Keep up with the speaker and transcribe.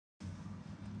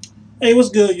Hey, what's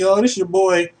good, y'all? This your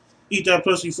boy, Eat That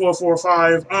Pussy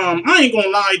 445. I ain't gonna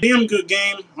lie, damn good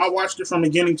game. I watched it from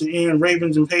beginning to end,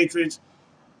 Ravens and Patriots.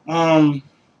 Um,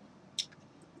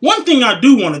 One thing I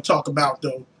do want to talk about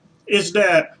though is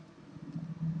that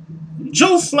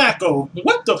Joe Flacco.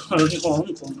 What the?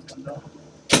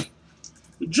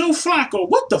 Joe Flacco.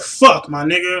 What the fuck, my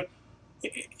nigga?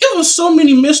 It was so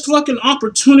many missed fucking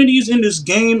opportunities in this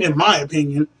game, in my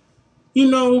opinion. You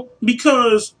know,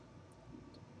 because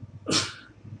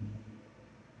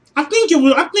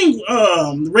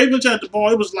the Ravens had the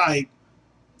ball. It was like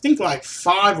like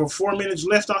 5 or 4 minutes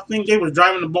left. I think they was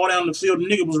driving the ball down the field. The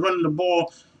nigga was running the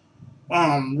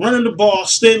ball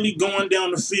steadily going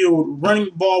down the field, running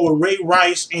the ball with Ray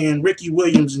Rice and Ricky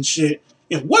Williams and shit.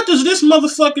 And what does this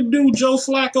motherfucker do, Joe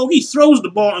Flacco? He throws the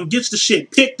ball and gets the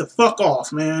shit picked the fuck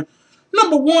off, man.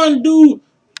 Number one, dude,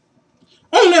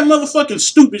 on that motherfucking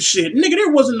stupid shit. Nigga,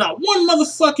 there wasn't not one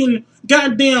motherfucking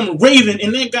goddamn Raven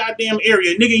in that goddamn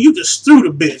area. Nigga, you just threw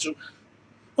the bitch.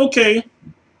 Okay.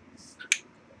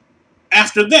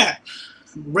 After that,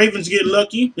 Ravens get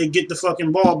lucky. They get the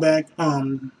fucking ball back.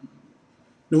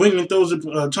 New England throws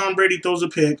Tom Brady throws a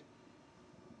pick.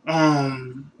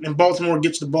 And Baltimore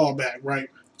gets the ball back, right?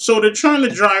 So they're trying to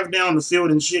drive down the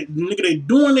field and shit. Nigga, they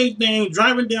doing their thing,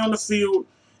 driving down the field.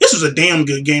 This was a damn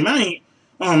good game. I ain't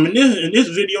in this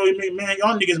video, man,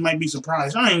 y'all niggas might be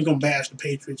surprised. I ain't gonna bash the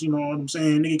Patriots, you know what I'm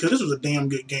saying, nigga? Because this was a damn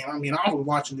good game. I mean, I was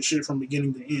watching the shit from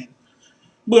beginning to end.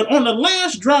 But on the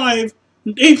last drive,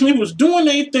 they was doing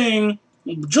their thing.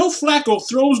 Joe Flacco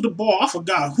throws the ball. I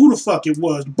forgot who the fuck it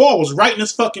was. The ball was right in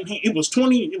his fucking hand. It was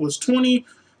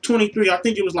 23. I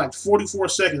think it was like 44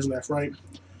 seconds left, right?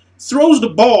 Throws the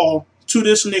ball to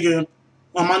this nigga.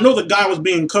 I know the guy was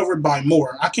being covered by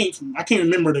Moore. I can't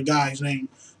remember the guy's name.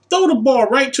 Throw the ball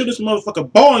right to this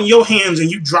motherfucker. Ball in your hands and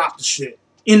you drop the shit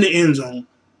in the end zone.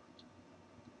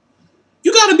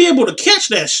 You got to be able to catch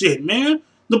that shit, man.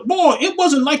 The ball, it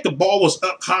wasn't like the ball was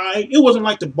up high. It wasn't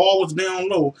like the ball was down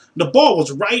low. The ball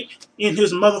was right in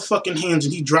his motherfucking hands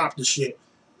and he dropped the shit.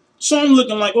 So I'm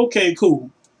looking like, okay, cool.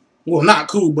 Well, not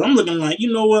cool, but I'm looking like,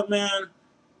 you know what, man?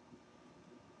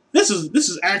 This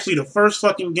is actually the first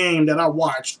fucking game that I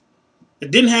watched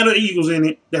that didn't have the Eagles in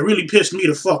it that really pissed me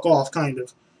the fuck off, kind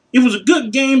of. It was a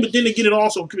good game, but then again, it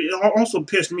also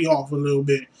pissed me off a little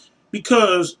bit.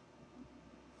 Because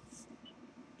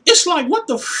it's like, what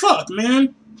the fuck,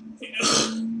 man?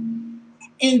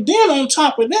 And then on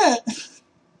top of that,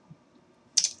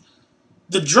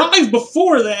 the drive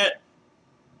before that,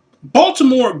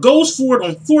 Baltimore goes for it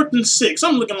on 4th and 6.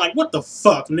 I'm looking like, what the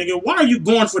fuck, nigga? Why are you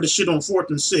going for the shit on 4th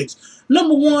and 6?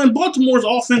 Number one, Baltimore's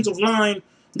offensive line,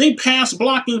 they pass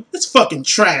blocking. It's fucking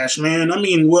trash, man. I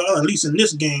mean, well, at least in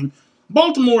this game.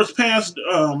 Baltimore's pass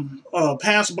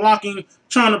blocking,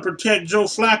 trying to protect Joe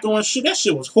Flacco and shit. That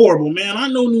shit was horrible, man. I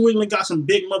know New England got some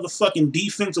big motherfucking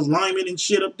defensive linemen and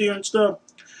shit up there and stuff.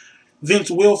 Vince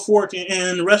Wilfork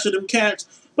and the rest of them cats.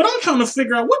 But I'm trying to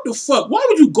figure out, what the fuck? Why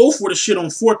would you go for the shit on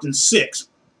 4th and 6?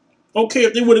 Okay,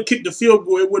 if they would have kicked the field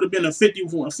goal, it would have been a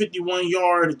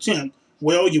 51-yard attempt.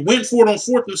 Well, you went for it on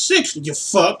 4th and 6, you're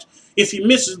fucked. If he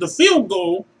misses the field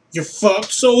goal, you're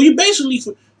fucked. So you basically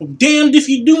damned if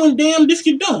you do and damned if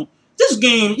you don't. This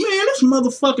game, man, this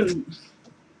motherfucking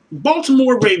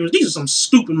Baltimore Ravens, these are some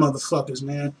stupid motherfuckers,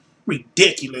 man.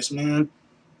 Ridiculous, man.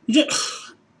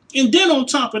 And then on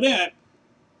top of that,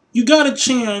 you got a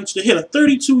chance to hit a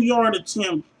 32-yard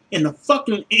attempt and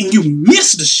you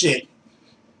missed the shit.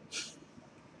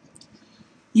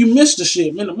 You missed the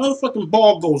shit, man. The motherfucking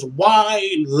ball goes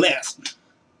wide left.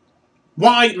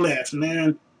 Wide left,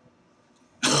 man.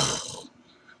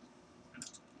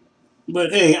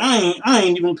 But hey, I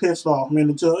ain't even pissed off, man,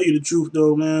 to tell you the truth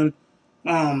though, man.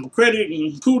 Credit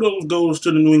and kudos goes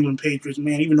to the New England Patriots,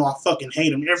 man, even though I fucking hate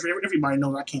them. Everybody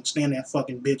knows I can't stand that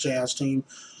fucking bitch-ass team.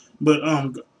 But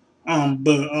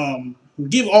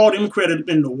give all them credit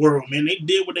in the world, man. They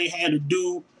did what they had to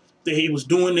do. They was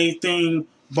doing their thing.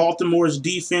 Baltimore's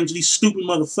defense, these stupid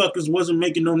motherfuckers wasn't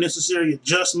making no necessary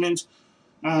adjustments.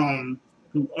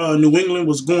 New England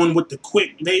was going with the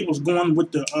quick. They was going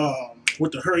with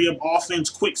the hurry up offense,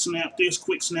 quick snap this,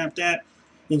 quick snap that,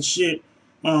 and shit.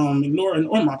 Ignore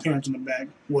my parents in the back.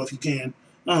 Well, if you can.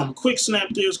 Quick snap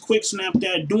this, quick snap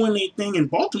that, doing their thing, and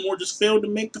Baltimore just failed to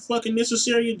make the fucking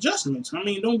necessary adjustments. I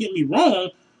mean, don't get me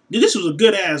wrong, this was a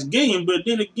good-ass game, but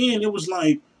then again, it was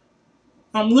like,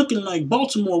 I'm looking like,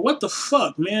 Baltimore, what the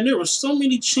fuck, man? There were so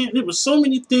many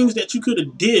things that you could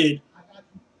have did.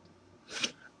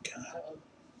 God.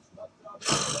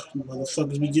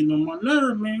 Motherfuckers be getting on my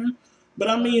nerve, man. But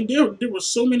I mean, there were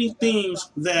so many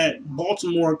things that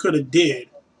Baltimore could have did.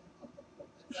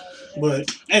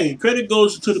 But hey, credit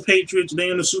goes to the Patriots. They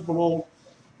in the Super Bowl.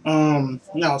 Now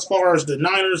as far as the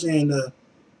Niners as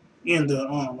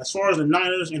far as the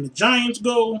Niners and the Giants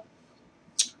go,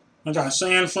 I got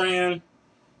San Fran,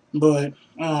 but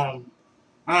I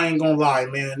ain't gonna lie,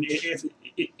 man.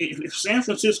 If San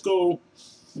Francisco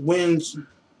wins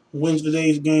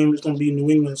today's game, it's gonna be New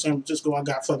England and San Francisco. I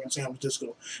got fucking San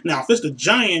Francisco. Now, if it's the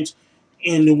Giants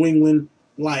in New England,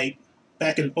 like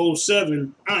back in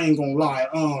 '07, I ain't gonna lie.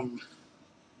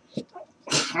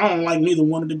 I don't like neither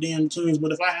one of the damn teams,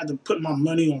 but if I had to put my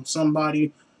money on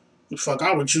somebody, fuck,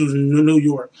 I would choose New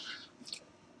York.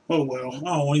 Oh well,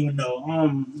 I don't even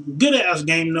know. Good ass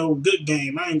game though, good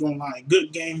game. I ain't gonna lie,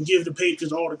 good game. Give the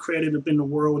Patriots all the credit up in the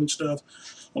world and stuff.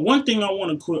 But one thing I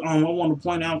want to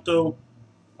point out though,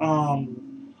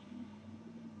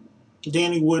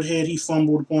 Danny Woodhead, he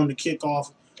fumbled upon the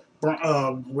kickoff.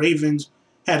 Ravens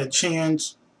had a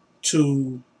chance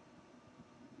to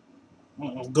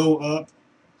go up.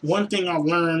 One thing I've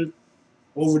learned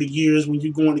over the years when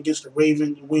you're going against the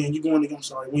Ravens, when you're going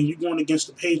against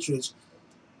the Patriots,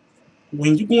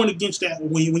 when you're going against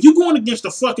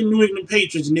the fucking New England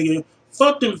Patriots, nigga,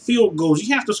 fuck them field goals.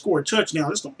 You have to score a touchdown.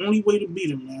 That's the only way to beat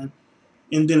them, man.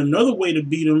 And then another way to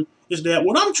beat them is that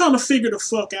what I'm trying to figure the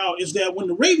fuck out is that when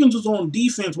the Ravens was on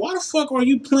defense, why the fuck are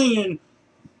you playing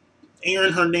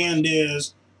Aaron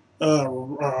Hernandez?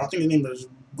 I think his name is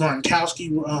Gronkowski,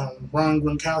 Ron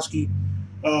Gronkowski,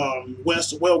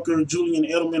 Wes Welker, Julian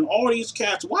Edelman, all these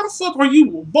cats. Why the fuck are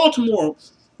you Baltimore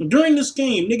during this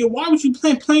game, nigga? Why would you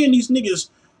playing these niggas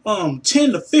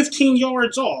 10 to 15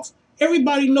 yards off?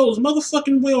 Everybody knows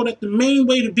motherfucking well that the main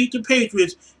way to beat the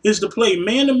Patriots is to play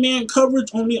man-to-man coverage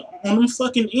on them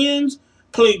fucking ends,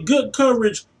 play good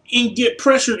coverage, and get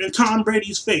pressure in Tom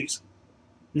Brady's face.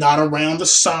 Not around the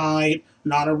side,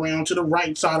 not around to the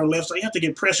right side or left side. You have to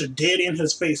get pressure dead in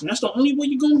his face, and that's the only way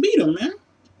you're going to beat him, man.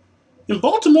 And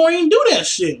Baltimore ain't do that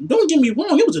shit. Don't get me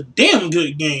wrong, it was a damn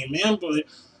good game, man, but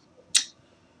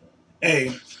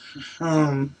hey,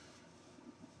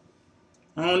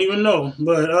 I don't even know,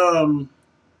 but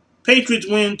Patriots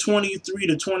win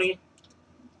 23-20.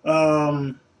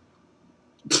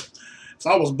 If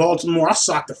I was Baltimore, I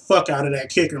socked the fuck out of that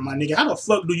kicker, my nigga. How the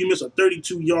fuck do you miss a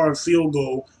 32-yard field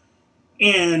goal?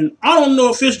 And I don't know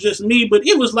if it's just me, but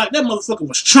it was like that motherfucker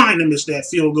was trying to miss that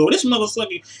field goal. This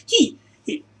motherfucker,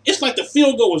 it's like the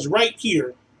field goal was right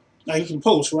here, like in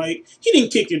post, right? He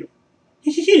didn't kick it.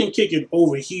 He didn't kick it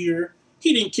over here.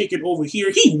 He didn't kick it over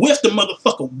here. He whiffed the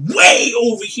motherfucker way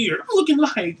over here. I'm looking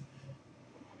like, are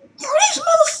these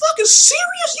motherfuckers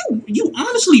serious? You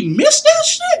honestly missed that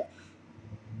shit?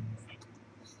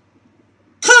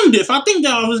 Cundiff, I think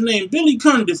that was his name, Billy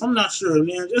Cundiff. I'm not sure,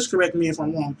 man. Just correct me if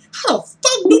I'm wrong. How the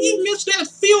fuck do you miss that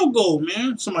field goal,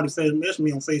 man? Somebody messaged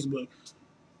me on Facebook.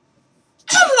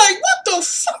 I'm like, what the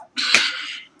fuck?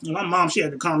 And my mom, she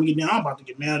had to calm me down. I'm about to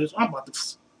get mad.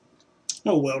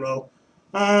 Oh well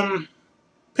though.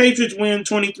 Patriots win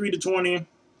 23-20.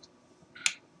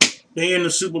 They in the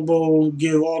Super Bowl.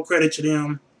 Give all credit to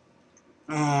them.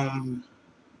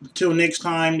 Until next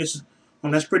time,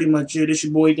 that's pretty much it. It's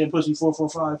your boy, that pussy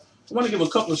 445. I want to give a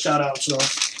couple of shout outs though.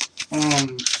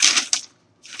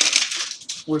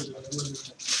 Where's it?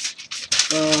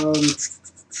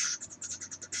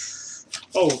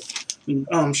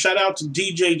 Shout out to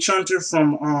DJ Chunter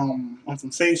from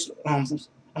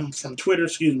Twitter,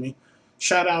 excuse me.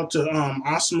 Shout out to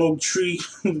I Smoke Tree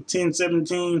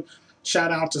 1017.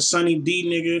 Shout out to Sunny D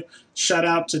nigga. Shout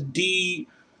out to D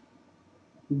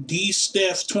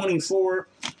Steph 24.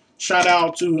 Shout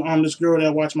out to this girl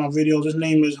that watched my videos. Her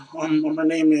name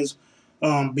is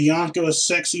Bianca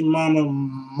Sexy Mama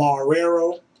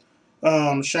Marrero.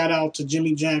 Shout out to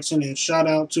Jimmy Jackson, and shout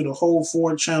out to the whole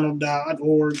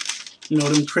 4channel.org. You know,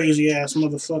 them crazy ass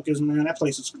motherfuckers, man. That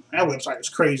website is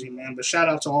crazy, man. But shout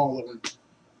out to all of them.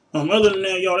 Other than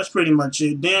that, y'all, that's pretty much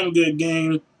it. Damn good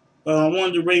game. I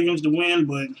wanted the Ravens to win,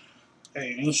 but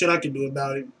hey, ain't shit I can do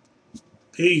about it.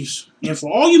 Peace. And for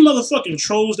all you motherfucking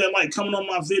trolls that like coming on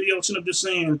my video, sitting up just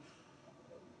saying,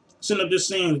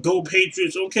 go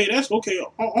Patriots. Okay, that's okay.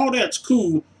 All that's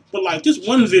cool. But like this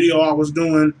one video I was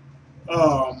doing,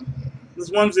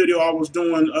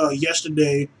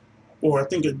 yesterday, or I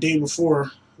think a day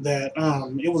before that,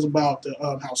 it was about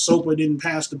how Sopa didn't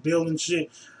pass the bill and shit.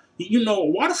 You know,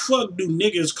 why the fuck do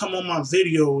niggas come on my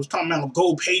videos talking about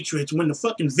go Patriots when the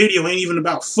fucking video ain't even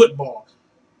about football?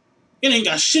 It ain't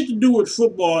got shit to do with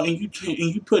football, and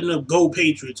you putting up go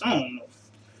Patriots. I don't know.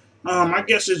 I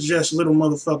guess it's just little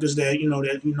motherfuckers that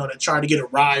try to get a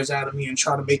rise out of me and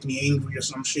try to make me angry or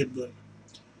some shit. But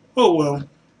oh well.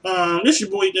 This your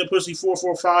boy, that pussy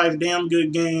 445. Damn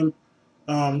good game.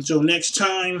 Until next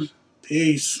time.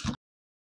 Peace.